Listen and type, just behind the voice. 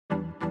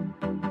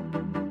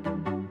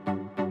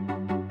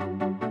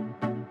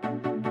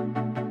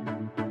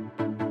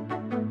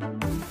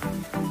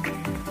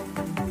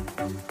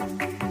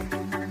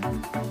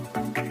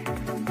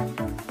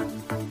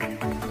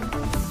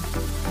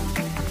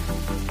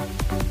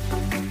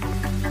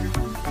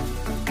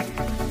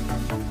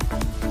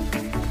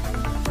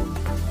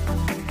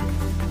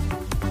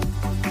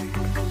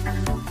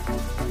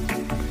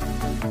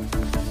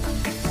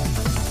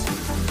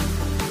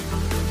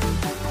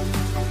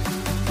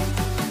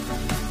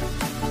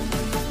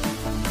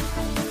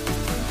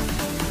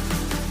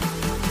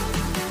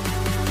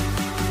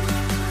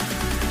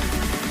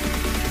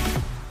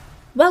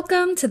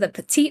Welcome to the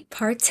Petite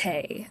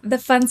Party, the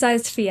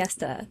fun-sized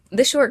fiesta,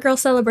 the short girl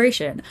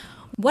celebration,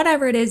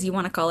 whatever it is you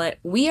want to call it.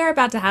 We are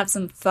about to have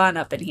some fun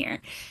up in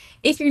here.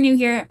 If you're new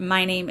here,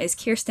 my name is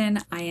Kirsten.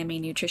 I am a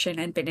nutrition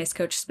and fitness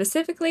coach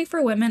specifically for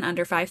women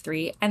under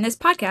 5'3", and this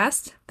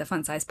podcast, the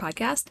Fun Size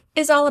Podcast,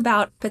 is all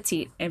about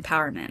petite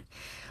empowerment.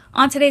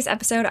 On today's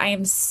episode, I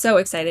am so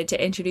excited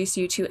to introduce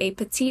you to a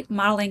petite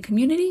modeling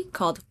community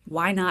called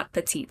Why Not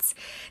Petites.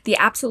 The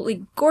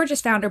absolutely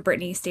gorgeous founder,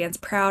 Britney, stands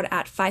proud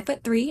at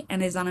 5'3"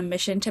 and is on a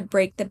mission to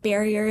break the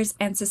barriers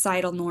and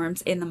societal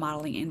norms in the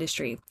modeling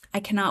industry. I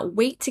cannot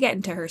wait to get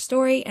into her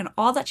story and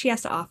all that she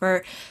has to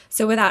offer.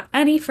 So without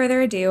any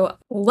further ado,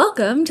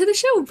 welcome to the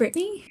show,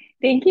 Britney.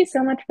 Thank you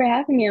so much for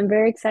having me. I'm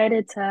very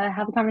excited to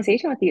have a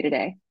conversation with you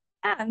today.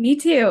 Yeah, me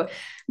too.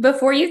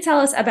 Before you tell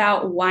us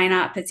about Why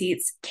Not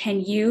Petites,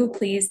 can you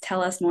please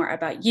tell us more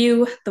about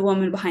you, the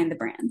woman behind the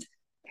brand?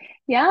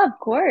 Yeah, of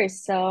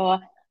course.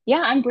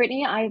 I'm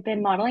Brittany. I've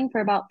been modeling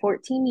for about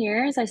 14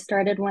 years. I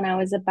started when I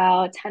was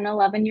about 10,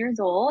 11 years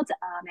old.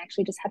 I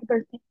actually just had a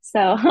birthday, so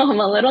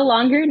I'm a little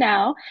longer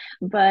now,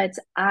 but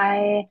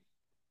I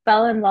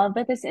fell in love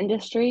with this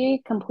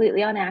industry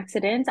completely on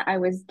accident. I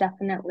was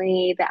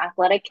definitely the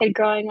athletic kid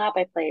growing up.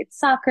 I played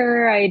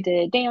soccer, I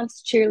did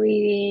dance,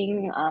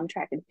 cheerleading,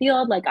 track and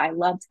field. Like I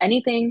loved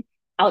anything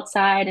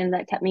outside and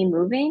that kept me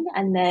moving.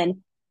 And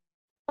then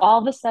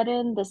all of a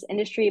sudden, this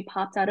industry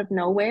popped out of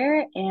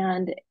nowhere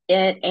and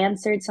it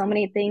answered so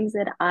many things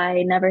that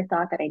I never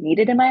thought that I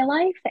needed in my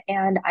life.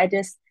 And I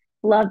just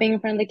love being in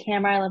front of the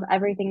camera. I love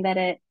everything that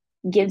it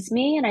gives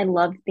me. And I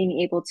love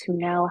being able to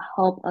now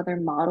help other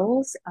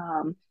models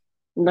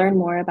learn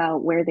more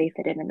about where they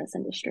fit in this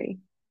industry.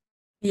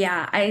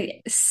 Yeah,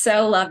 I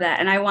so love that.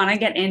 And I want to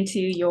get into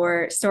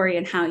your story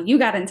and how you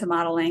got into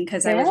modeling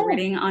because I was Yeah.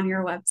 reading on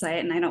your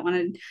website and I don't want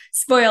to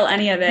spoil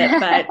any of it,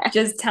 but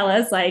just tell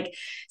us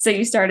so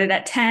you started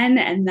at 10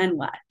 and then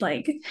what?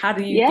 Like, how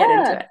do you get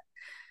into Yeah. it?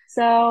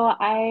 So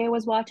I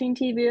was watching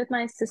TV with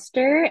my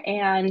sister,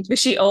 and Was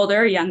she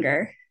older or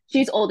younger?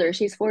 she's older.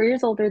 She's 4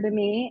 years older than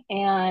me.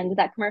 And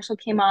that commercial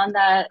came on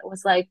that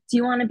was like, do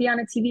you want to be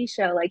on a TV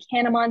show like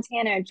Hannah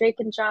Montana, Drake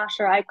and Josh,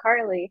 or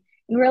iCarly?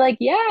 And we're like,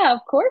 yeah, of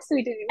course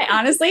we do. I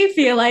honestly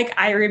feel like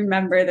I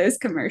remember those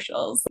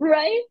commercials.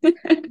 Right?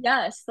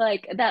 Yes,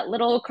 like that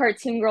little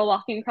cartoon girl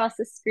walking across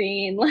the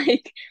screen.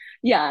 Like,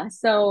 yeah.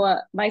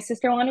 My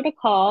sister wanted to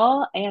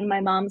call, and my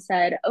mom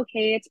said,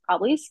 okay, it's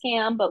probably a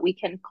scam, but we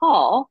can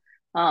call,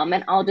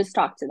 and I'll just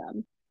talk to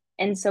them.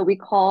 And so we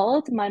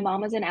called. My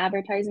mom was in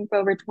advertising for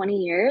over 20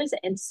 years.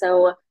 And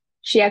so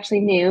she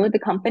actually knew the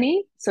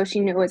company. So she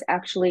knew it was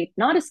actually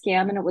not a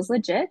scam and it was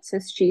legit. So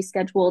she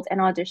scheduled an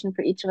audition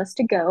for each of us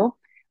to go.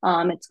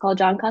 It's called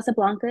John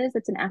Casablancas.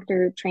 It's an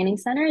actor training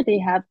center. They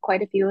have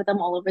quite a few of them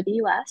all over the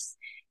US.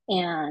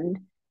 And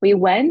we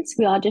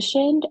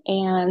auditioned,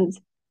 and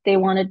they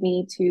wanted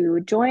me to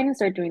join and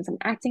start doing some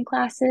acting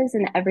classes.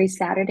 And every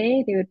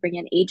Saturday, they would bring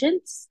in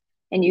agents,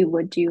 and you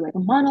would do like a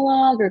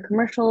monologue or a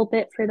commercial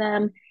bit for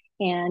them.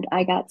 And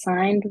I got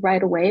signed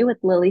right away with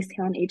Lily's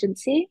Talent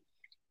Agency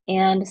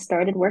and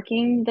started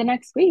working the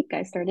next week.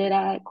 I started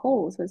at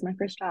Kohl's, was my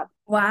first job.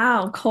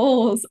 Wow,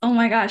 Kohl's. Oh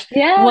my gosh.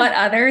 Yeah. What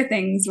other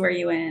things were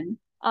you in?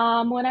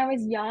 When I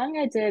was young,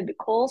 I did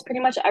Kohl's pretty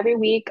much every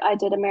week. I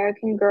did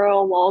American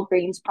Girl,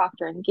 Walgreens,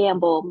 Procter and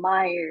Gamble,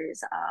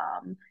 Myers.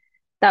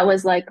 That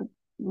was like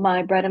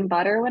my bread and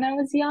butter when I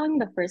was young.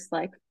 The first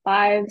like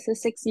 5 to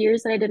 6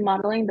 years that I did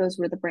modeling, those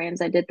were the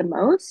brands I did the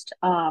most.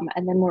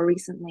 And then more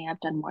recently, I've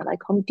done more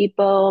like Home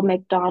Depot,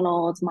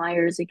 McDonald's,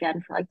 Myers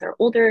again for like their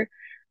older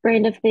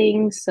brand of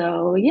things.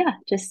 So yeah,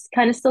 just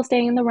kind of still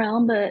staying in the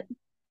realm, but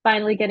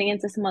finally getting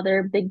into some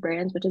other big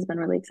brands, which has been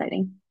really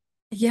exciting.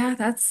 Yeah,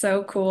 that's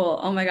so cool.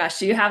 Oh my gosh.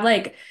 Do you have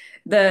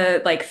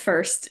the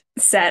first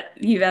set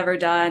you've ever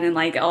done and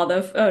like all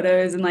the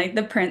photos and like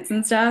the prints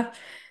and stuff?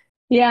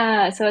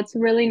 Yeah, so it's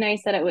really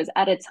nice that it was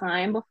at a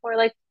time before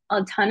like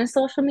a ton of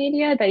social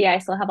media. But yeah, I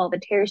still have all the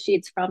tear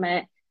sheets from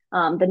it.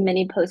 The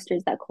mini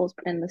posters that Kohl's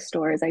put in the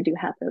stores, I do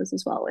have those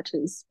as well, which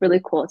is really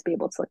cool to be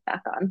able to look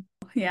back on.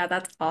 Yeah,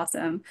 that's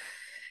awesome.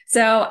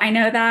 So I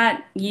know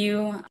that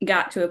you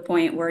got to a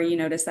point where you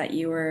noticed that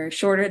you were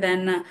shorter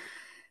than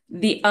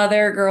the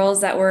other girls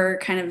that were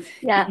kind of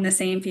Yeah. in the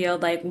same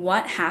field. Like,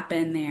 what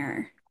happened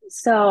there?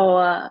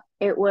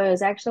 It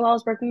was actually while I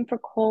was working for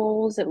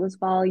Kohl's. It was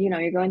while,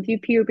 you're going through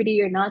puberty,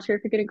 you're not sure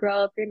if you're going to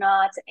grow up, you're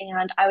not.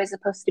 And I was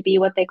supposed to be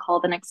what they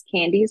call the next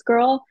Candies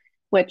girl,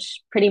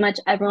 which pretty much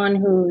everyone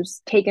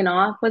who's taken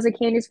off was a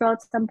Candies girl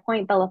at some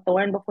point. Bella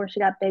Thorne, before she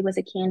got big, was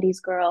a Candies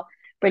girl.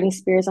 Britney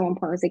Spears at one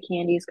point was a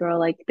Candies girl.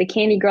 Like the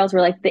Candy girls were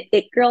like the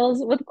it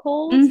girls with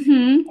Kohl's.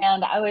 Mm-hmm.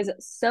 And I was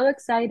so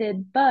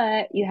excited,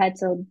 but you had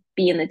to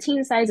be in the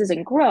teen sizes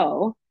and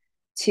grow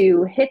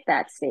to hit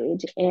that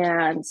stage.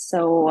 And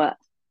so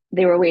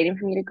they were waiting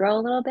for me to grow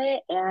a little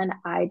bit, and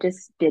I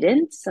just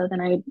didn't. So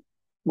then I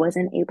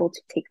wasn't able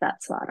to take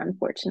that slot,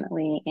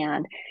 unfortunately.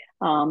 And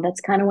that's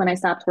kind of when I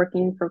stopped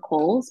working for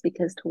Kohl's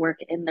because to work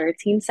in their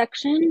teen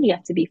section, you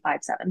have to be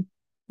 5'7".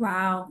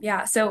 Wow.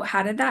 Yeah. So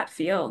how did that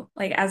feel?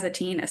 Like as a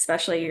teen,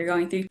 especially you're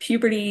going through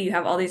puberty, you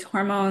have all these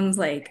hormones,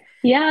 like,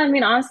 Yeah, I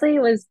mean, honestly,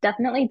 it was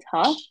definitely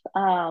tough.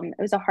 It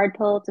was a hard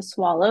pill to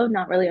swallow,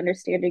 not really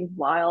understanding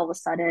why all of a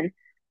sudden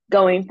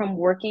going from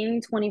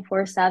working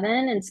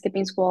 24/7 and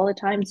skipping school all the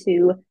time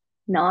to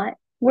not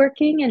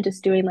working and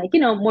just doing like,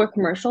 more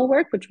commercial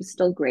work, which was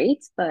still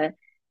great, but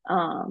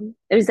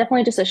it was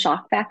definitely just a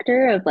shock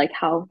factor of like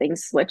how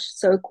things switched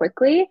so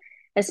quickly,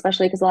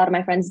 especially because a lot of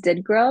my friends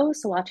did grow.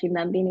 So watching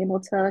them being able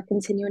to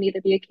continue and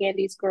either be a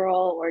candies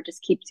girl or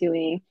just keep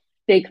doing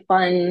big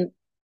fun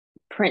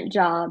print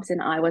jobs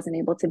and I wasn't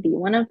able to be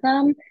one of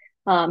them.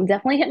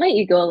 Definitely hit my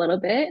ego a little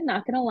bit,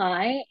 not gonna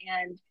lie.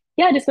 And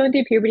yeah, just going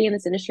through puberty in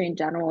this industry in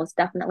general is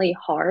definitely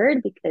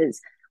hard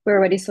because we're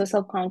already so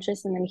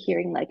self-conscious and then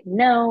hearing like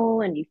no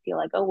and you feel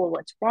like, oh well,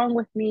 what's wrong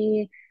with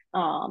me?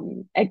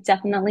 It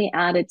definitely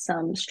added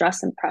some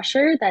stress and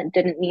pressure that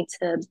didn't need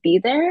to be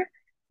there,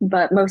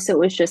 but most of it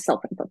was just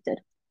self-inflicted.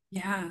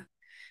 yeah.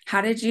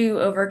 How did you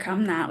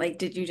overcome that? Like,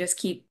 did you just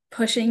keep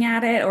pushing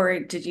at it or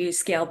did you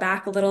scale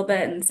back a little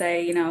bit and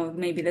say,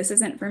 maybe this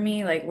isn't for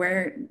me? Like,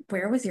 where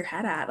was your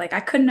head at? Like, I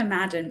couldn't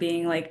imagine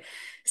being like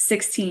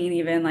 16,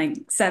 even like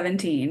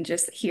 17,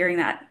 just hearing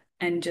that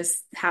and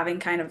just having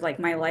kind of like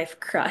my life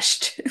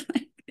crushed.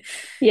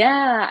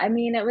 Yeah, I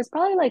mean, it was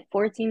probably like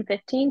 14,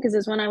 15, because it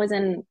was when I was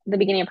in the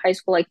beginning of high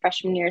school, like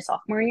freshman year,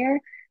 sophomore year.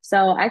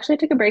 So I actually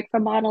took a break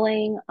from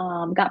modeling,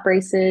 got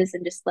braces,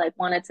 and just like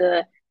wanted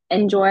to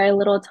enjoy a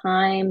little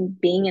time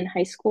being in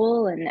high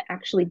school and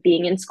actually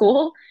being in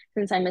school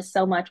since I missed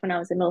so much when I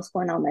was in middle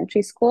school and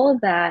elementary school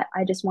that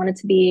I just wanted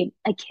to be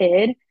a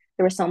kid.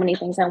 There were so many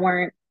things I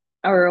weren't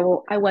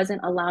or I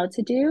wasn't allowed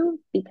to do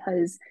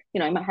because,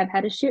 I might have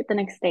had a shoot the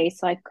next day,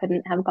 so I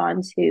couldn't have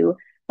gone to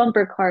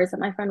bumper cars that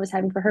my friend was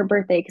having for her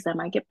birthday because I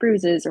might get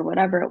bruises or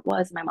whatever it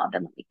was. My mom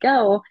didn't let me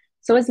go.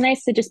 So it was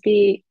nice to just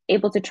be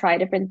able to try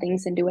different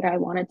things and do what I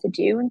wanted to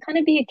do and kind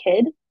of be a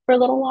kid for a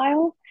little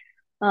while.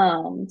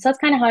 So that's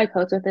kind of how I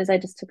coped with this. I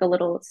just took a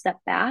little step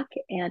back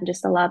and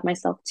just allowed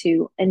myself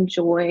to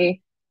enjoy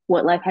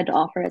what life had to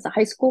offer as a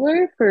high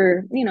schooler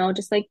for,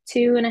 just like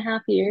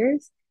 2.5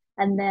 years.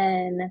 And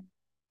then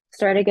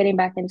started getting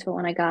back into it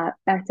when I got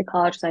back to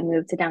college. So I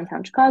moved to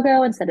downtown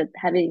Chicago instead of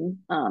having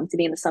to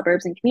be in the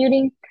suburbs and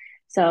commuting.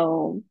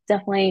 So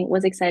definitely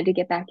was excited to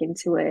get back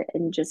into it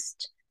and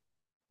just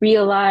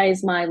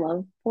realize my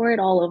love for it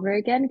all over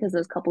again because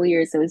those couple of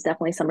years it was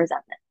definitely some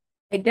resentment.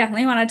 I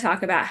definitely want to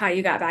talk about how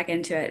you got back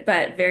into it,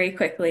 but very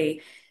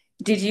quickly,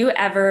 did you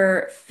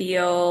ever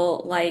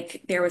feel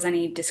like there was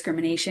any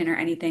discrimination or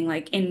anything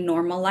like in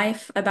normal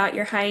life about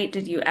your height?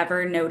 Did you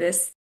ever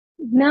notice?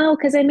 No,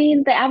 because I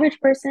mean the average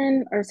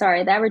person, or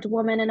sorry, the average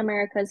woman in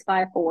America is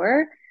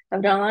 5'4".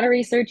 I've done a lot of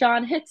research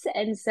on it,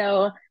 and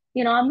so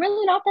I'm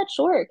really not that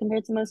short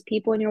compared to most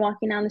people when you're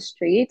walking down the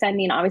street. I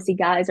mean, obviously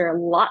guys are a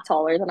lot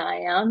taller than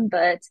I am,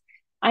 but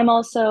I'm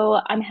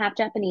half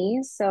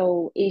Japanese,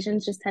 so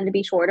Asians just tend to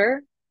be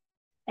shorter,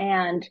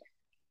 and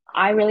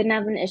I really didn't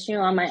have an issue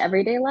on my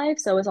everyday life.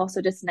 So it was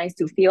also just nice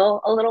to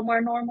feel a little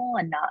more normal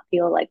and not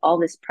feel like all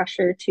this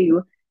pressure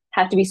to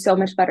have to be so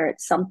much better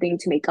at something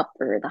to make up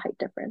for the height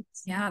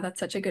difference. Yeah, that's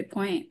such a good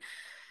point.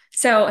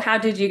 So, how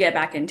did you get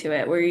back into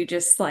it? Were you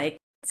just like,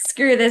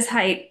 screw this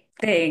height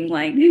thing,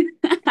 like,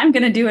 I'm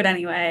gonna do it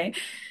anyway?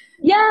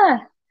 Yeah,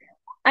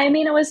 I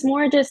mean, it was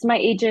more just my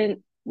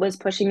agent was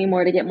pushing me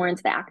more to get more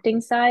into the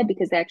acting side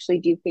because they actually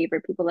do favor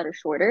people that are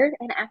shorter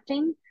in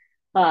acting.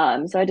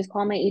 So I just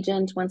called my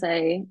agent once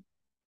I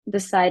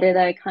decided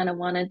I kind of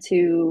wanted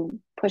to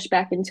push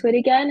back into it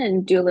again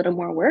and do a little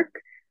more work.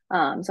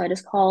 So I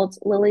just called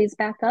Lily's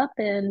back up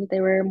and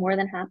they were more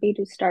than happy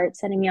to start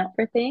sending me out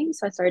for things.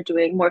 So I started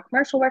doing more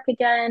commercial work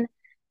again.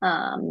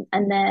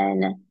 And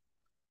then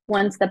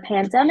once the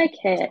pandemic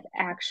hit,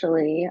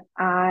 actually,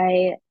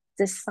 I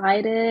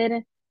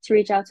decided to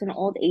reach out to an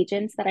old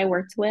agent that I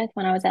worked with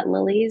when I was at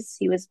Lily's.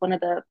 He was one of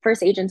the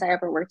first agents I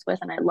ever worked with,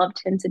 and I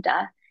loved him to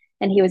death.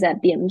 And he was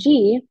at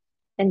BMG.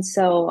 And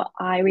so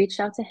I reached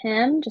out to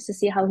him just to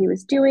see how he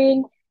was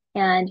doing.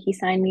 And he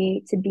signed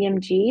me to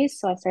BMG.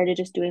 So I started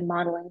just doing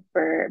modeling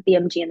for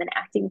BMG and then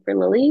acting for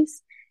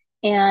Lily's.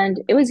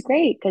 And it was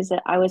great because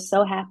I was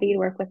so happy to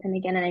work with him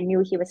again. And I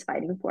knew he was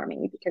fighting for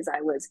me because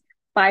I was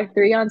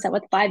 5'3" on set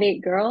with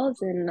 5'8"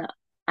 girls, and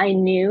I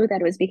knew that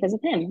it was because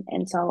of him.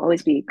 And so I'll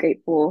always be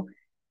grateful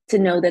to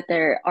know that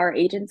there are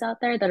agents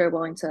out there that are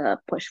willing to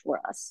push for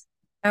us.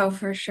 Oh,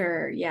 for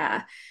sure.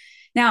 Yeah.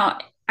 Now,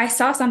 I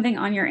saw something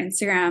on your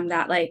Instagram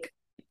that like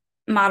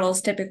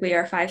models typically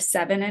are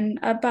 5'7" and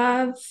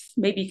above.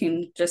 Maybe you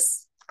can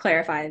just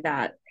clarify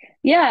that.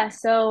 Yeah,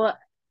 so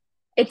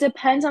it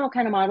depends on what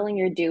kind of modeling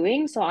you're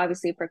doing. So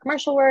obviously for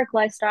commercial work,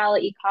 lifestyle,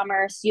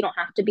 e-commerce, you don't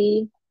have to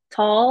be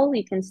tall.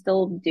 You can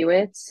still do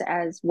it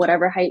as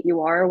whatever height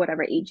you are,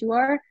 whatever age you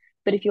are.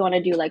 But if you want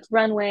to do like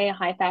runway,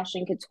 high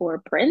fashion,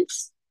 couture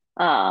prints,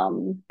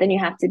 then you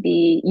have to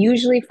be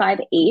usually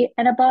 5'8"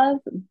 and above.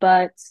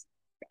 But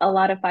a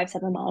lot of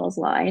 5'7" models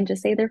lie and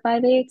just say they're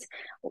 5'8",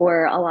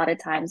 or a lot of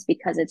times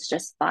because it's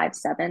just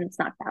 5'7", it's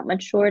not that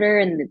much shorter,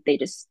 and they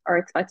just are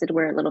expected to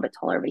wear a little bit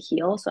taller of a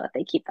heel so that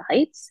they keep the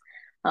heights.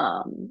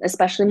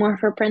 Especially more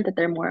for print, that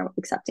they're more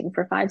accepting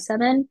for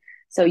 5'7".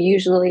 So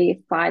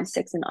usually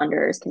 5'6" and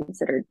under is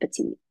considered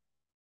petite.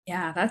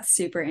 Yeah, that's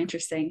super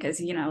interesting because,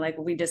 like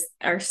we just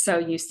are so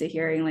used to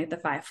hearing like the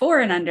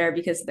 5'4" and under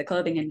because of the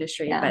clothing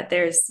industry, Yeah. but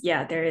there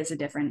is a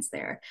difference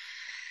there.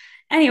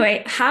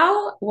 Anyway,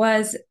 how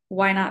was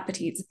Why Not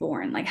Petites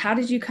born? Like, how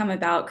did you come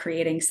about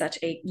creating such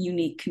a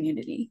unique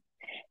community?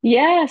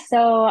 Yeah,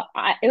 so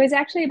it was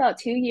actually about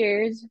 2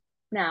 years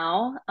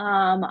now.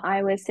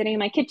 I was sitting in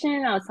my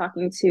kitchen. I was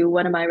talking to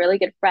one of my really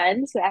good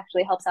friends who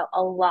actually helps out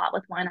a lot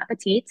with Wine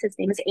Appetites. His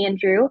name is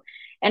Andrew.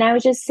 And I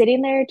was just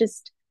sitting there,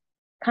 just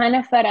kind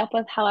of fed up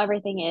with how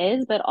everything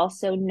is, but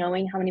also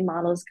knowing how many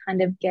models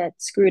kind of get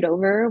screwed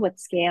over with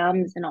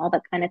scams and all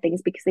that kind of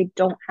things because they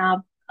don't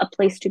have a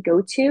place to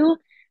go to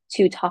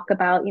talk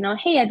about,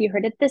 hey, have you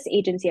heard of this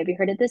agency? Have you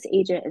heard of this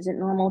agent? Is it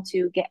normal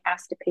to get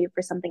asked to pay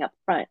for something up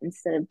front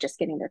instead of just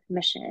getting their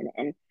commission?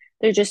 And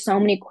there's just so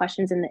many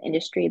questions in the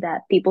industry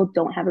that people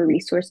don't have a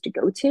resource to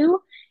go to.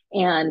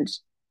 And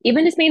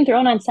even just being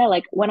thrown on set,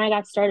 like when I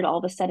got started, all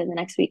of a sudden the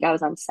next week I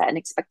was on set and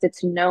expected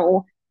to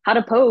know how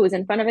to pose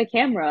in front of a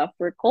camera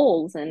for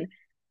Kohl's. And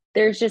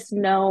there's just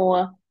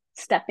no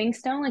stepping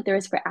stone like there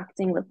is for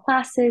acting with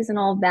classes and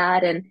all of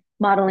that. And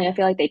modeling, I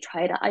feel like they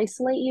try to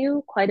isolate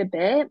you quite a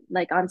bit,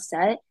 like on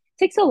set. It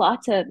takes a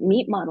lot to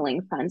meet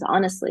modeling friends,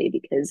 honestly,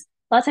 because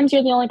a lot of times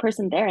you're the only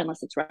person there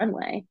unless it's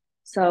runway.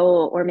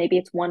 So, or maybe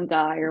it's one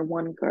guy or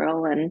one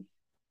girl, and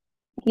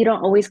you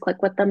don't always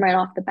click with them right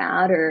off the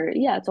bat, or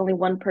yeah, it's only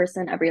one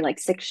person every like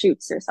 6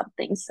 shoots or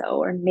something.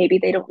 So, or maybe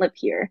they don't live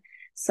here.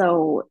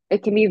 So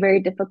it can be a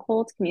very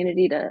difficult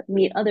community to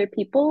meet other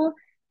people,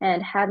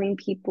 and having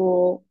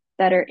people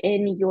that are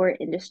in your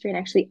industry and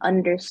actually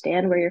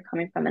understand where you're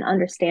coming from and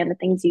understand the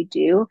things you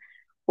do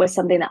was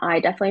something that I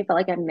definitely felt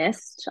like I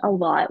missed a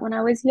lot when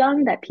I was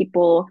young, that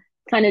people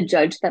kind of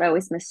judged that I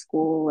always missed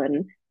school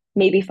and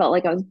maybe felt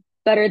like I was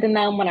better than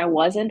them when I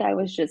wasn't. I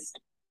was just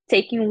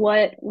taking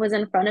what was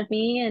in front of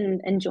me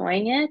and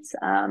enjoying it.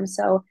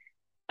 So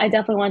I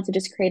definitely wanted to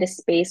just create a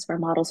space where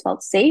models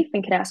felt safe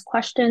and could ask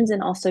questions,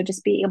 and also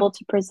just be able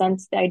to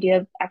present the idea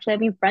of actually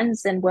having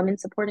friends and women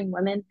supporting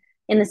women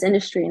in this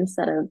industry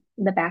instead of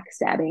the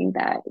backstabbing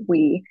that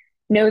we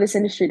know this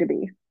industry to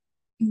be.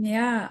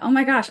 Yeah. Oh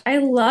my gosh. I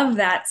love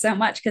that so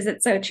much because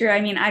it's so true.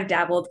 I mean, I've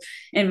dabbled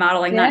in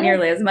modeling, not Yeah.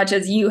 nearly as much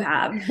as you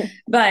have,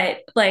 but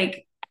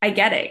like I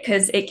get it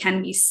because it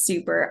can be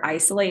super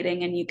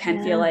isolating and you can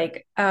feel Yeah.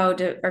 like, oh,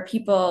 are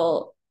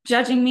people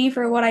judging me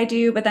for what I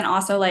do? But then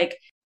also like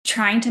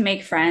trying to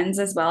make friends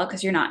as well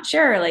because you're not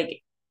sure,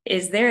 like,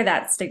 is there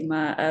that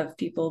stigma of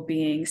people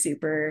being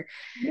super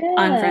Yeah.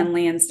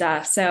 unfriendly and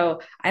stuff?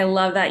 So I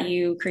love that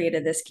you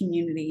created this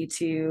community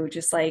to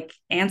just like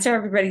answer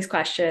everybody's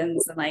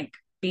questions and like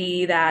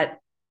be that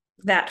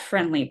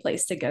friendly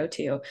place to go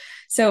to.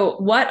 So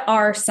what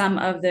are some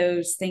of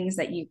those things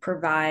that you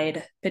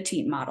provide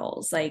petite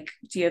models? Like,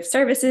 do you have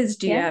services?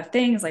 Do you Yeah. have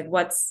things like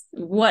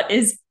what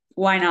is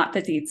Why Not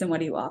Petites and what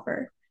do you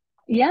offer?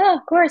 Yeah,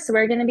 of course. So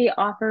we're going to be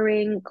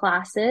offering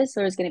classes. So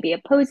there's going to be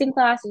a posing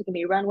class, there's going to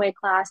be a runway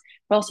class.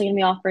 We're also going to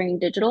be offering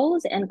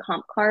digitals and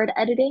comp card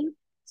editing.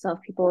 So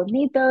if people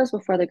need those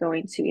before they're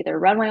going to either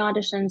runway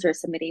auditions or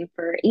submitting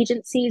for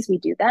agencies, we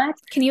do that.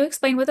 Can you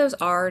explain what those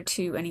are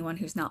to anyone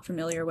who's not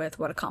familiar with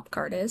what a comp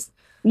card is?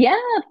 Yeah,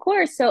 of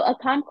course. So a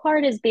comp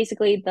card is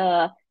basically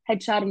the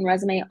headshot and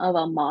resume of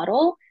a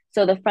model.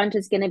 So the front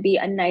is going to be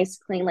a nice,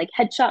 clean, like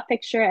headshot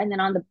picture, and then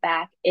on the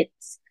back,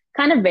 it's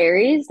kind of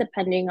varies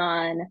depending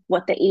on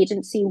what the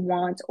agency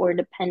wants, or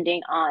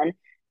depending on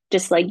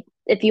just like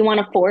if you want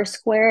a 4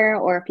 square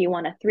or if you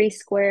want a 3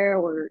 square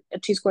or a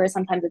 2 square.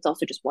 Sometimes it's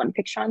also just one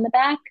picture on the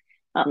back.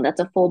 That's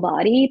a full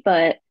body,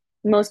 but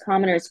most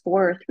common is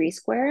 4 or 3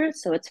 square.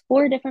 So it's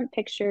four different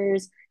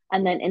pictures,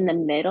 and then in the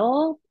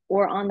middle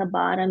or on the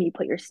bottom, you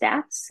put your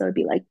stats. So it'd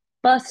be like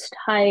bust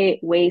height,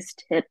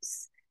 waist,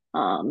 hips,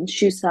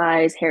 shoe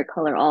size, hair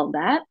color, all of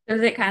that.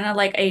 Is it kind of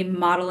like a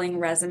modeling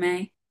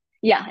resume?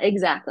 Yeah,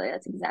 exactly.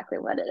 That's exactly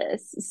what it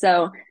is.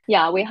 So,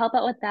 yeah, we help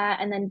out with that.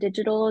 And then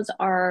digitals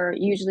are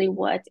usually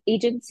what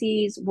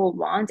agencies will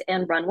want,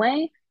 and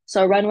runway.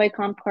 So, a runway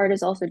comp card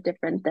is also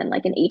different than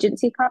like an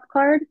agency comp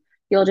card.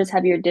 You'll just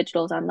have your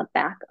digitals on the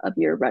back of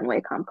your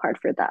runway comp card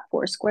for that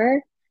 4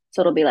 square.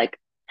 So, it'll be like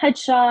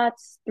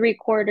headshots,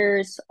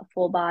 3/4, a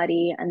full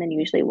body, and then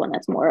usually one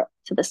that's more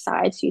to the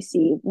side. So, you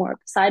see more of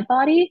the side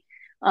body.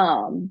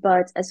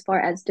 But as far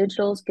as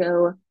digitals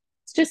go,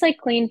 it's just like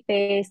clean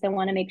face. They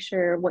want to make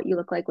sure what you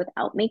look like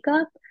without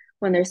makeup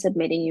when they're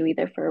submitting you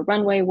either for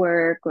runway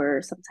work,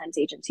 or sometimes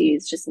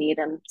agencies just need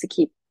them to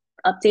keep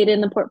updated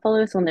in the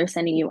portfolio. So when they're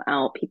sending you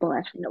out, people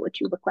actually know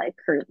what you look like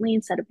currently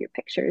instead of your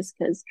pictures,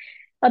 because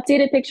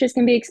updated pictures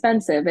can be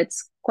expensive.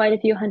 It's quite a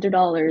few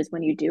 $100s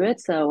when you do it.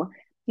 So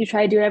you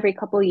try to do it every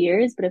couple of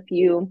years, but if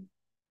you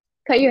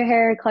cut your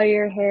hair, color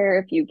your hair.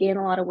 If you gain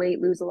a lot of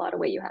weight, lose a lot of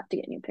weight, you have to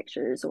get new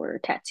pictures or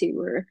tattoo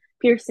or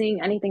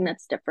piercing, anything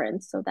that's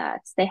different so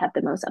that they have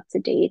the most up to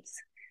date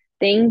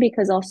thing.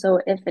 Because also,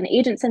 if an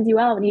agent sends you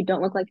out and you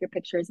don't look like your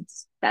pictures,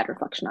 it's bad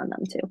reflection on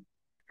them too.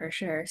 For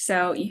sure.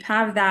 So you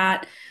have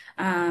that.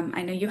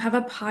 I know you have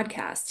a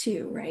podcast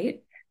too,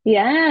 right?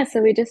 Yeah,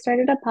 so we just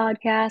started a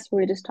podcast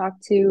where we just talk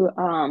to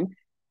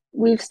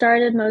we've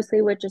started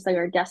mostly with just like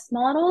our guest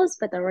models,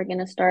 but then we're going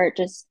to start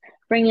just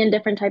bringing in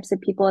different types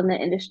of people in the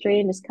industry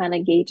and just kind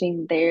of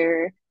gauging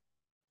their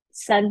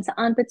sense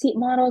on petite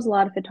models. A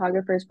lot of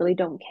photographers really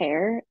don't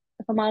care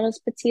if a model is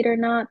petite or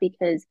not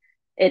because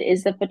it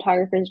is the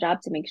photographer's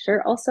job to make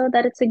sure also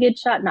that it's a good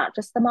shot, not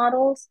just the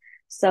models.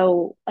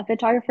 So a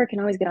photographer can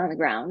always get on the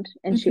ground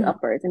and shoot Hmm.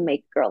 upwards and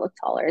make a girl look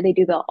taller. They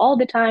do that all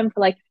the time for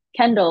like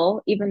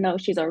Kendall, even though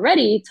she's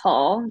already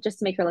tall, just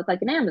to make her look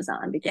like an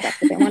Amazon because Yeah.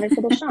 that's what they wanted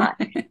for the shot.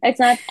 It's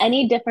not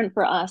any different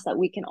for us that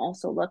we can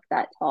also look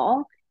that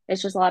tall.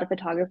 It's just a lot of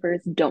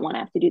photographers don't want to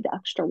have to do the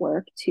extra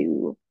work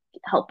to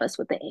help us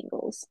with the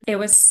angles. It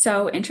was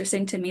so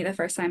interesting to me the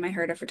first time I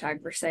heard a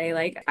photographer say,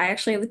 like, I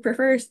actually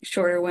prefer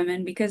shorter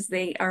women because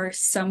they are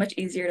so much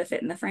easier to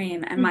fit in the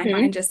frame. And my Mm-hmm.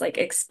 mind just like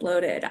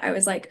exploded. I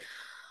was like,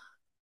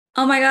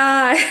 oh my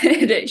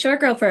God, short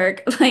girl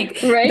perk. Like,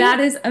 Right?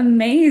 that is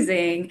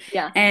amazing.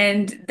 Yeah.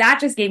 And that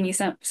just gave me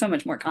so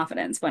much more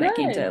confidence when it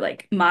came to Good.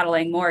 like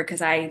modeling more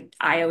because I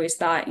always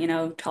thought,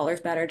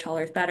 taller's better,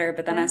 taller's better.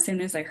 But then Yeah. as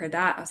soon as I heard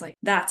that, I was like,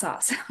 that's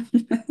awesome.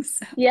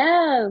 So,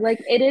 Yeah,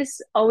 like it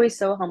is always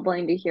so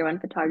humbling to hear when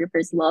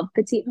photographers love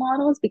petite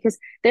models because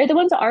they're the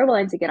ones that are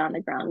willing to get on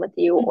the ground with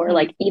you or mhm.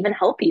 like even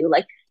help you.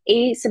 Like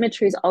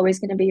asymmetry is always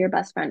going to be your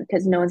best friend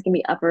because no one's going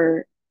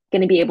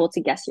to be able to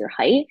guess your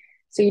height.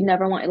 So you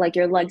never want like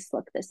your legs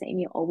look the same.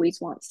 You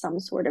always want some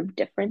sort of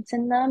difference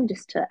in them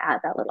just to add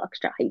that little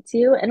extra height to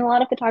you. And a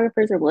lot of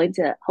photographers are willing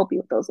to help you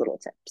with those little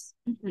tips.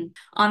 Mhm.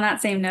 On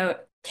that same note,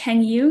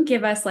 can you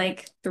give us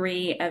like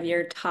three of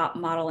your top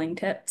modeling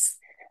tips?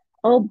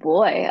 Oh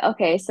boy.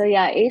 Okay. So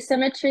yeah,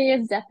 asymmetry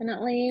is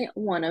definitely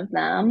one of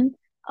them.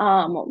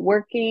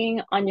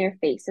 Working on your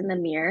face in the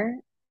mirror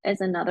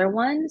is another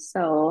one.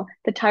 So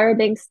the Tyra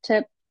Banks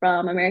tip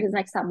from America's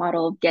Next Top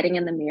Model, getting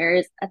in the mirror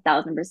is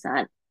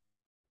 1,000%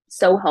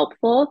 so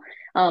helpful.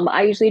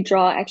 I usually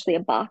draw actually a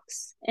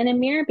box in a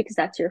mirror because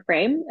that's your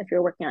frame if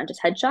you're working on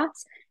just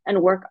headshots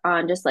and work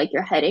on just like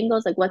your head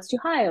angles, like what's too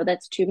high? Oh,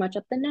 that's too much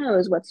up the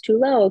nose. What's too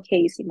low? Okay,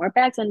 you see more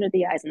bags under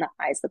the eyes and the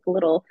eyes look a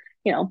little,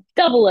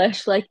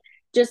 devilish. Like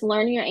just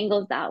learning your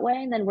angles that way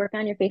and then work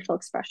on your facial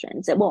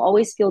expressions. It will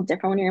always feel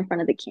different when you're in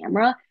front of the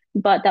camera,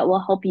 but that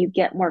will help you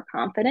get more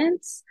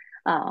confidence.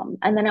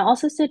 And then I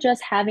also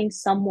suggest having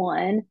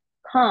someone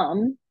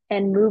come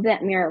and move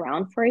that mirror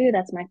around for you.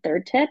 That's my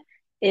third tip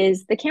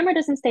is the camera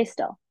doesn't stay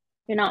still.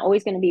 You're not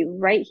always going to be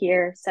right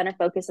here, center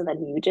focus, and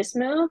then you just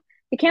move.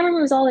 The camera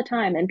moves all the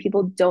time, and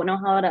people don't know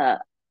how to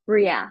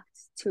react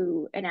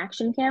to an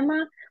action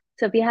camera.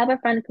 So if you have a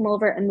friend come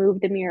over and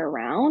move the mirror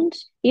around,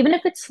 even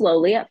if it's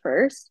slowly at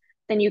first,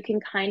 then you can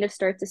kind of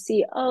start to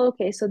see, oh,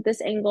 okay, so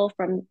this angle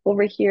from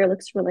over here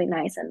looks really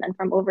nice. And then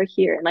from over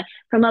here, and like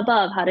from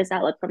above, how does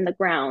that look from the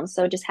ground?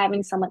 So just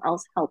having someone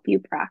else help you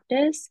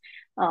practice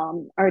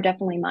are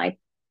definitely my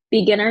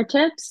beginner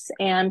tips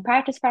and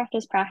practice,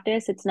 practice,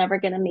 practice. It's never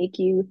going to make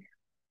you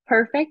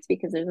perfect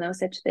because there's no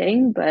such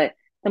thing, but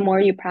the more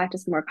you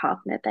practice, the more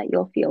confident that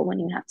you'll feel when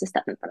you have to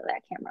step in front of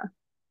that camera.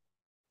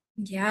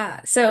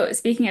 Yeah. So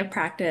speaking of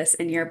practice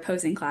in your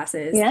posing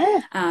classes,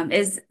 Yeah.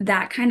 is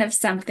that kind of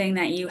something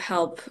that you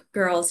help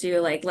girls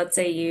do? Like, let's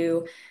say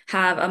you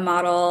have a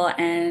model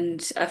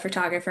and a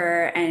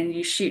photographer and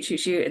you shoot, shoot,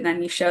 shoot, and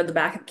then you show the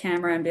back of the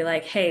camera and be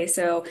like, hey,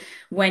 so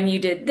when you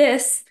did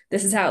this,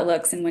 this is how it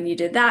looks. And when you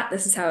did that,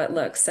 this is how it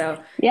looks.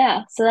 So,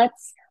 Yeah. So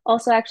that's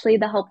also actually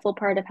the helpful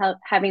part of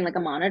having like a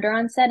monitor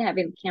on set and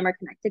having the camera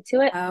connected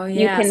to it. oh,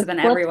 You yeah. can So then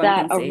flip everyone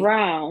that can see.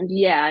 around,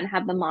 yeah, and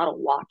have the model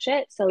watch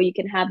it. So you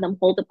can have them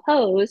hold a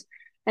pose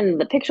and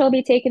the picture will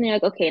be taken. And you're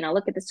like, okay, now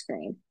look at the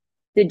screen.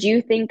 Did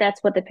you think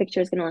that's what the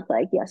picture is going to look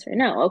like? Yes or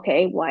no?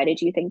 Okay, why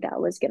did you think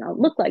that was going to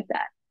look like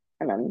that?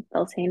 And then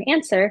they'll say an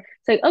answer.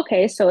 It's like,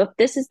 okay, so if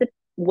this is the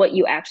what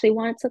you actually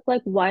want it to look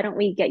like, why don't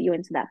we get you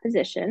into that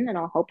position and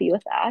I'll help you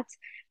with that.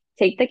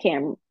 Take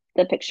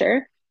the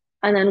picture,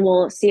 and then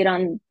we'll see it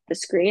on the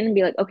screen and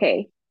be like,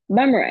 okay,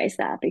 memorize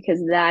that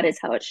because that is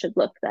how it should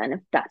look then if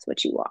that's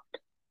what you want.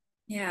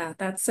 Yeah,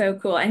 that's so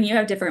cool. And you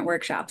have different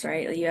workshops,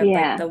 right? Like, you have like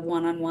Yeah. the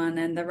one-on-one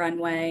and the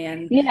runway.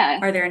 And Yeah.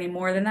 are there any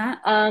more than that?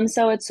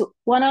 So it's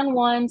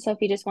one-on-one. So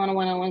if you just want a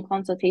one-on-one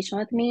consultation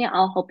with me,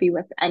 I'll help you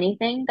with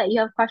anything that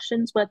you have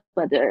questions with,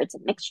 whether it's a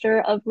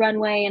mixture of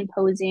runway and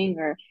posing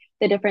or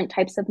the different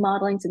types of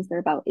modeling, since there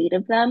are about eight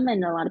of them,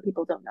 and a lot of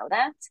people don't know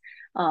that.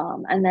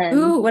 And then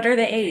Ooh, what are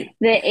the eight?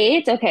 the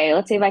eight, okay,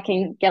 let's see if I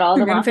can get all of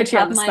I'm them gonna off the put you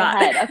top on of the my spot.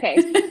 head.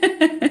 Okay,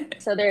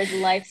 so there's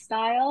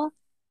lifestyle,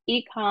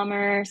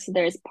 e-commerce,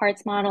 there's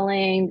parts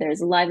modeling,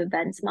 there's live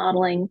events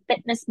modeling,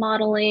 fitness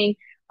modeling,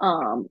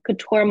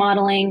 couture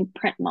modeling,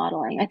 print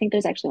modeling. I think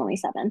there's actually only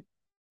seven.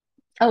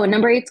 Oh, and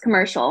number eight's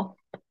commercial.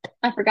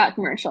 I forgot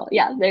commercial.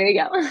 Yeah, there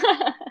you go.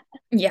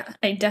 Yeah,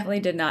 I definitely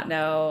did not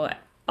know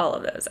all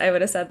of those. I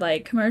would have said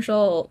like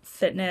commercial,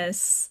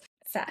 fitness,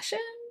 fashion,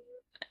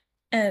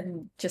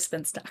 and just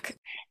been stuck.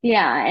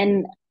 Yeah,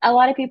 and a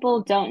lot of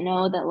people don't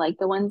know that like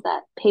the ones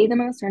that pay the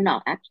most are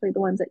not actually the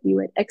ones that you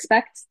would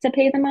expect to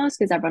pay the most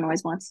because everyone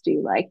always wants to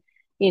do like,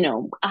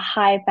 a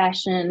high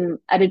fashion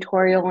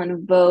editorial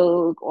in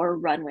Vogue or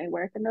runway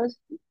work. And those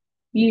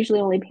usually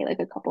only pay like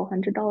a couple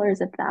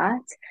 $100 if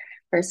that,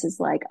 versus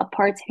like a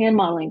parts hand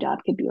modeling job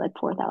could be like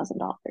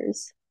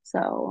 $4,000.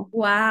 So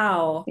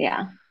Wow.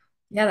 yeah.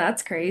 Yeah,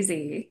 that's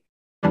crazy.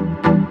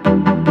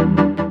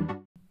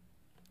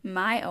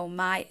 My oh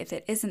my, if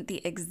it isn't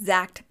the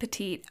exact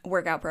petite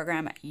workout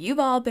program you've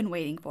all been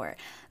waiting for.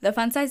 The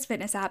Fun Size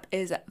Fitness app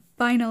is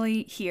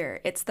finally here.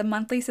 It's the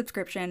monthly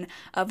subscription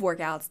of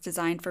workouts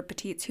designed for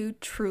petites who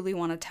truly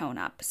want to tone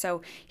up.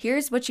 So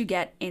here's what you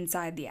get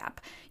inside the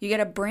app. You get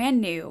a brand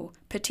new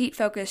petite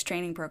focused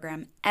training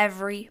program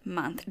every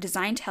month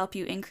designed to help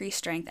you increase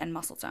strength and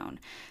muscle tone.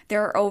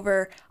 There are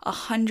over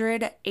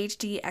 100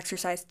 HD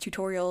exercise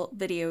tutorial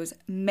videos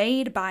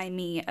made by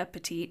me, a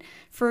petite,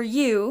 for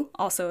you,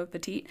 also a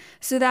petite,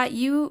 so that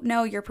you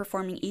know you're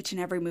performing each and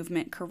every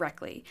movement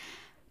correctly.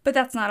 But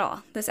that's not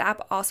all. This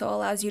app also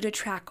allows you to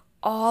track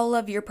all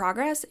of your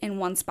progress in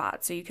one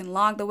spot. So you can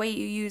log the weight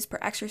you use per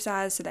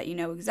exercise so that you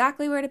know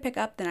exactly where to pick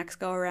up the next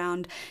go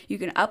around. You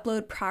can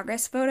upload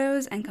progress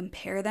photos and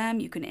compare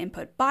them. You can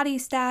input body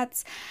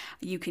stats.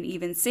 You can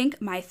even sync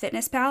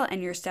MyFitnessPal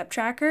and your step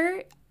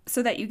tracker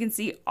so that you can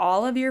see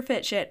all of your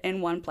fit shit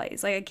in one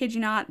place. Like, I kid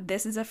you not,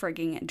 this is a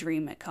freaking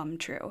dream come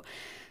true.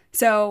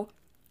 So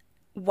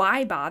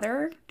why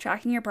bother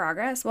tracking your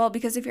progress? Well,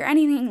 because if you're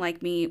anything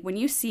like me, when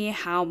you see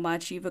how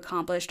much you've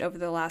accomplished over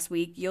the last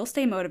week, you'll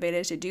stay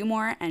motivated to do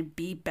more and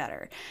be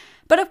better.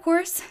 But of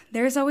course,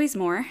 there's always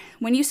more.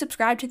 When you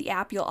subscribe to the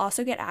app, you'll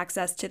also get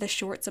access to the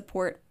short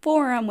support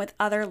forum with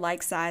other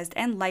like-sized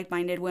and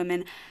like-minded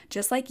women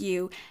just like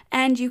you,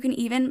 and you can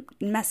even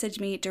message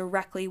me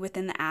directly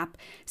within the app.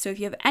 So if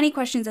you have any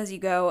questions as you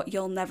go,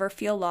 you'll never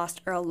feel lost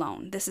or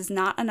alone. This is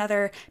not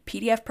another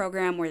PDF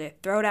program where they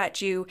throw it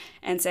at you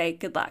and say,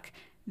 good luck.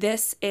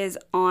 This is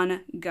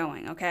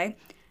ongoing, okay?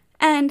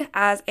 And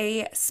as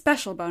a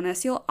special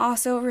bonus, you'll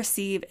also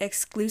receive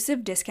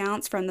exclusive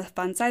discounts from the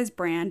Fun Size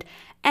brand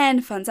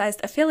and Fun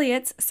Sized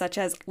affiliates such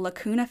as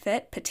Lacuna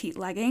Fit Petite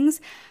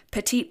Leggings,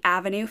 Petite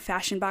Avenue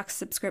Fashion Box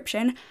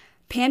subscription,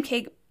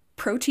 Pancake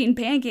Protein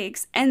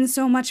Pancakes, and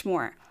so much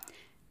more.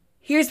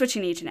 Here's what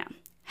you need to know.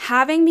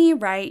 Having me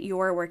write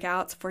your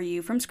workouts for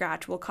you from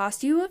scratch will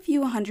cost you a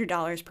few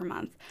 $100 per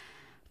month.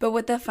 But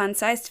with the Fun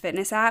Sized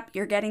Fitness app,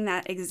 you're getting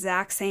that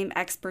exact same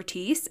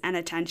expertise and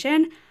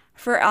attention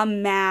for a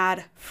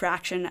mad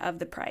fraction of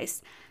the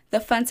price. The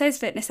Fun Size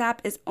Fitness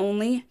app is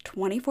only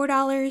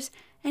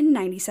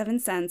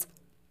 $24.97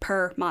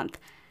 per month.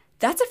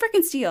 That's a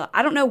freaking steal.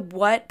 I don't know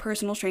what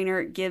personal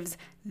trainer gives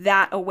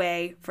that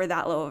away for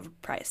that low of a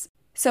price.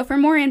 So for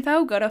more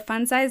info, go to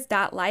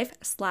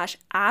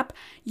funsize.life/app.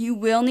 You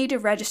will need to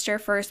register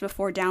first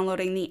before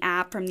downloading the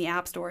app from the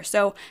App Store.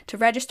 So to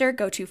register,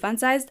 go to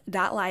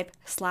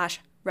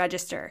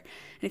funsize.life/register.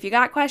 And if you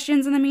got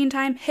questions in the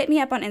meantime, hit me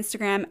up on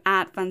Instagram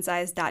at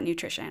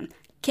funsize.nutrition.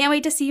 Can't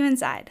wait to see you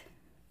inside.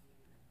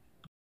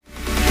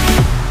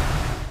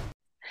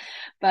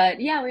 But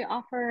yeah, we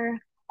offer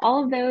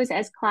all of those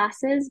as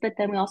classes, but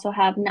then we also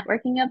have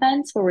networking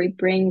events where we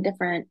bring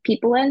different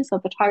people in. So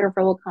a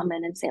photographer will come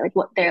in and say like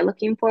what they're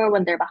looking for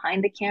when they're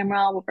behind the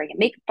camera. We'll bring a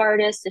makeup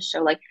artist to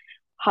show like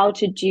how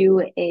to do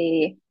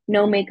a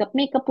no makeup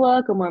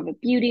look or more of a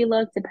beauty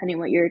look, depending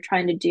what you're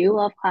trying to do.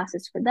 We'll have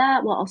classes for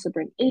that. We'll also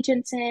bring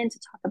agents in to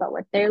talk about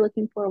what they're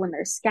looking for when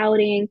they're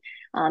scouting.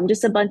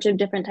 Just a bunch of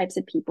different types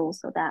of people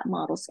so that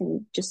models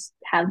can just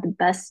have the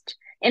best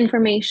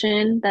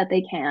information that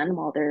they can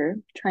while they're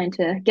trying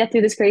to get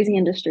through this crazy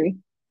industry.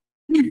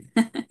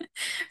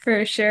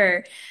 For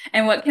sure.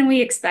 And what can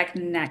we expect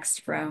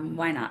next from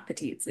Why Not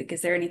Petites? Like,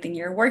 is there anything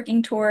you're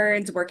working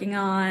towards, working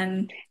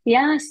on?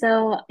 Yeah,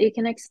 so you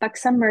can expect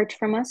some merch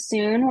from us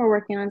soon. We're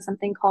working on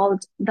something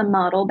called the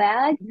model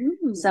bag.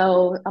 Ooh.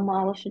 So a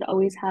model should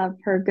always have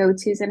her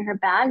go-tos in her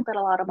bag, but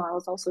a lot of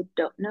models also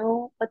don't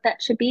know what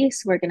that should be.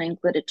 So we're going to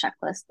include a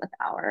checklist with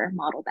our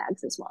model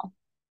bags as well.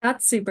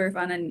 That's super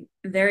fun and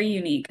very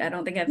unique. I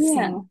don't think I've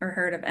Yeah. seen or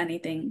heard of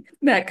anything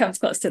that comes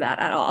close to that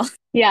at all.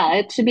 Yeah,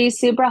 it should be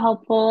super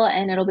helpful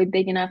and it'll be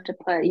big enough to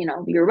put,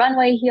 your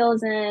runway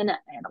heels in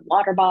and a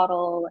water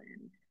bottle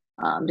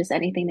and just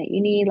anything that you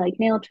need, like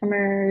nail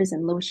trimmers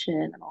and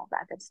lotion and all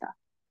that good stuff.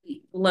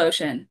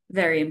 Lotion,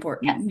 very Yes,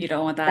 important. You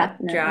don't want that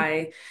definitely.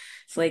 dry,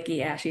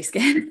 flaky, ashy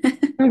skin.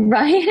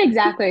 Right,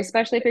 exactly.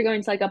 Especially if you're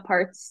going to like a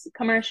parts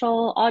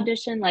commercial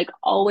audition, like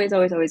always,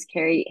 always, always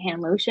carry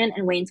hand lotion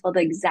and wait until the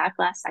exact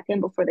last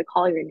second before they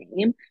call your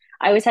name.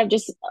 I always have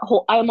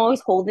I'm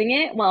always holding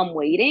it while I'm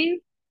waiting,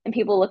 and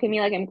people look at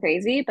me like I'm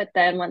crazy. But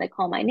then when they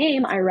call my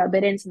name, I rub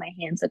it into my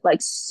hands look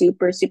like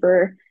super,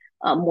 super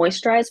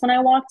moisturized when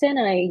I walked in,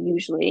 and I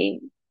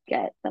usually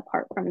get the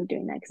part from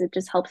doing that because it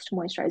just helps to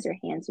moisturize your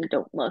hands and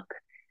don't look,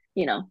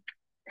 you know,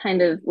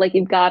 kind of like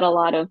you've got a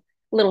lot of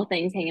little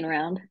things hanging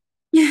around.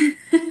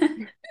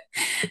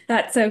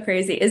 That's so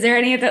crazy. Is there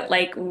any of that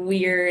like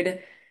weird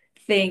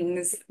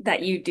things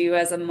that you do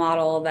as a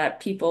model that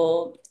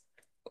people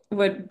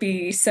would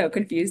be so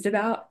confused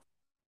about?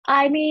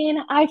 I mean,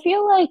 I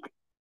feel like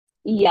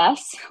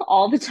yes,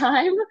 all the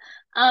time.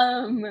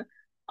 Um,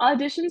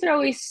 Auditions are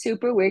always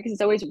super weird because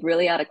it's always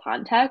really out of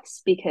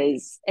context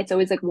because it's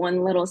always like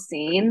one little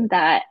scene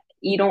that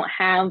you don't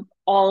have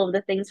all of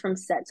the things from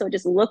set. So it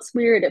just looks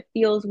weird, it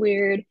feels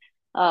weird.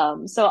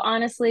 So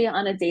honestly,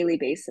 on a daily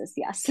basis,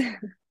 yes.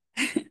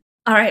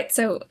 All right,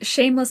 so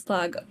shameless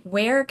plug.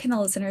 Where can the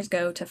listeners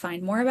go to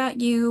find more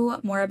about you,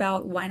 more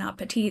about Why Not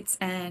Petites,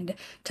 and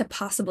to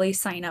possibly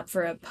sign up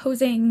for a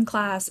posing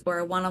class or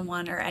a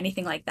one-on-one or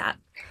anything like that?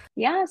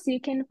 Yeah, so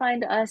you can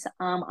find us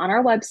on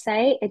our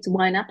website. It's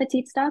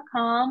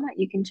wineappetit.com.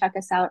 You can check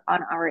us out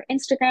on our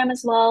Instagram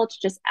as well. It's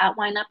just at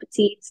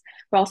wineappetit.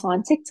 We're also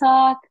on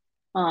TikTok,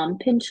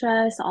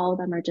 Pinterest. All of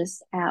them are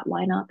just at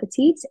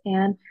wineappetit.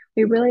 And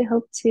we really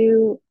hope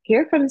to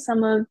hear from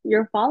some of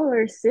your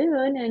followers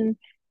soon and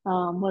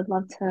would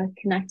love to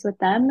connect with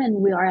them. And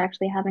we are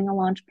actually having a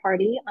launch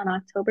party on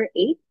October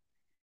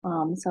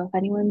 8th. So if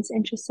anyone's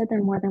interested,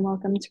 they're more than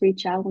welcome to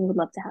reach out. We would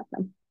love to have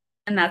them.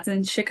 And that's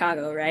in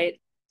Chicago,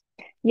 right?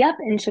 Yep,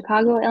 in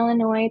Chicago,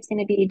 Illinois. It's going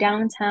to be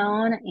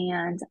downtown,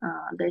 and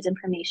there's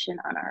information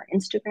on our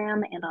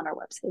Instagram and on our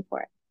website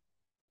for it.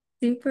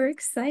 Super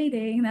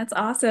exciting. That's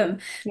awesome.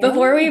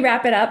 Before we Yeah.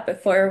 wrap it up,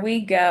 before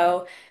we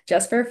go,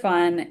 just for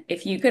fun,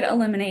 if you could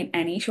eliminate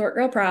any short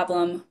girl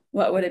problem,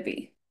 what would it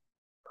be?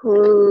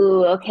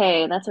 Ooh,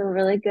 okay, that's a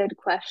really good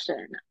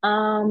question.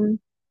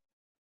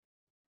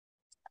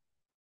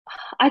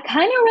 I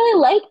kind of really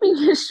like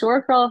being a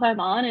short girl, if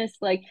I'm honest.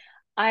 Like,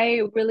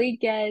 I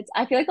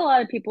feel like a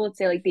lot of people would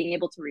say like being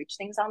able to reach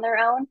things on their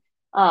own.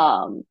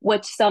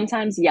 Which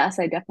sometimes, yes,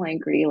 I definitely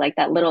agree. Like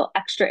that little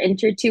extra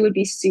inch or two would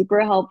be super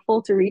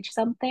helpful to reach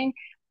something.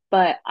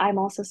 But I'm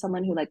also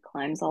someone who like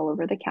climbs all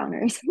over the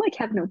counters and like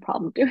have no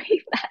problem doing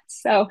that.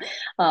 So,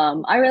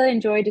 I really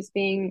enjoy just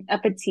being a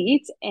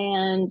petite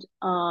and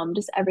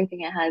just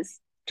everything it has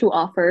to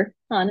offer,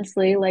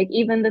 honestly. Like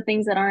even the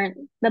things that aren't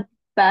the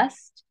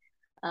best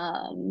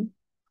um,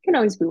 can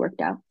always be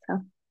worked out.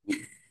 So,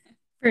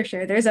 For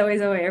sure. There's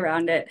always a way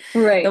around it. The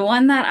right.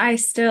 one that I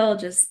still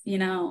just,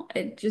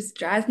 it just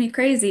drives me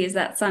crazy is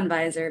that sun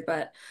visor,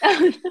 but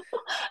it is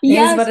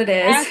Yes, what it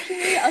is.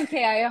 actually,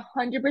 okay, I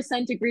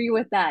 100% agree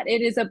with that.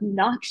 It is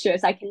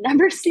obnoxious. I can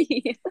never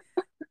see.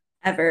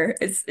 Ever.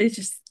 It's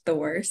just the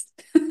worst.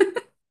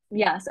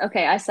 Yes,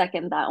 okay, I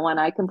second that one.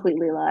 I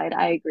completely lied.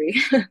 I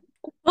agree.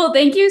 Well,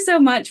 thank you so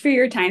much for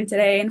your time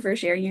today and for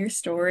sharing your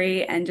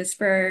story and just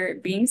for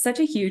being such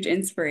a huge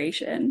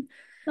inspiration.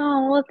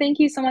 Oh, well, thank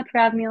you so much for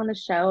having me on the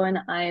show. And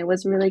I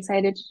was really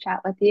excited to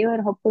chat with you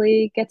and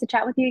hopefully get to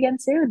chat with you again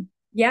soon.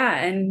 Yeah,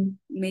 and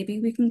maybe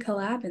we can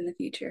collab in the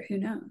future. Who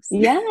knows?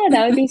 Yeah,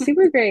 that would be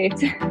super great.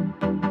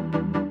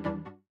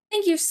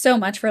 Thank you so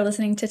much for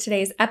listening to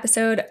today's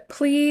episode.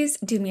 Please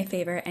do me a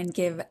favor and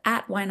give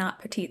at Why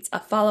Not Petites a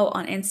follow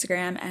on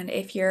Instagram. And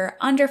if you're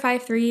under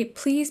 5'3",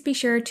 please be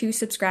sure to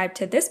subscribe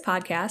to this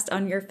podcast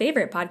on your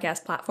favorite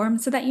podcast platform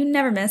so that you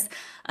never miss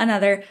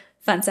another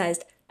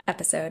fun-sized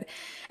episode.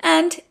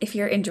 And if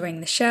you're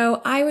enjoying the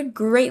show, I would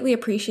greatly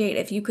appreciate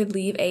if you could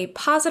leave a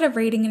positive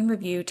rating and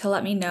review to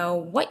let me know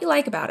what you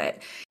like about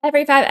it.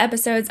 Every 5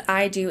 episodes,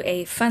 I do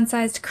a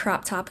fun-sized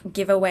crop top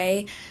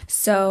giveaway.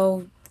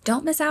 So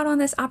don't miss out on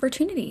this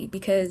opportunity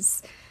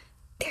because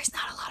there's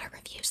not a lot of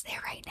reviews there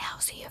right now,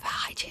 so you have a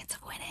high chance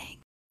of winning.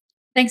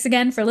 Thanks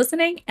again for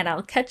listening, and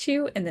I'll catch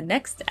you in the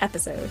next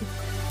episode.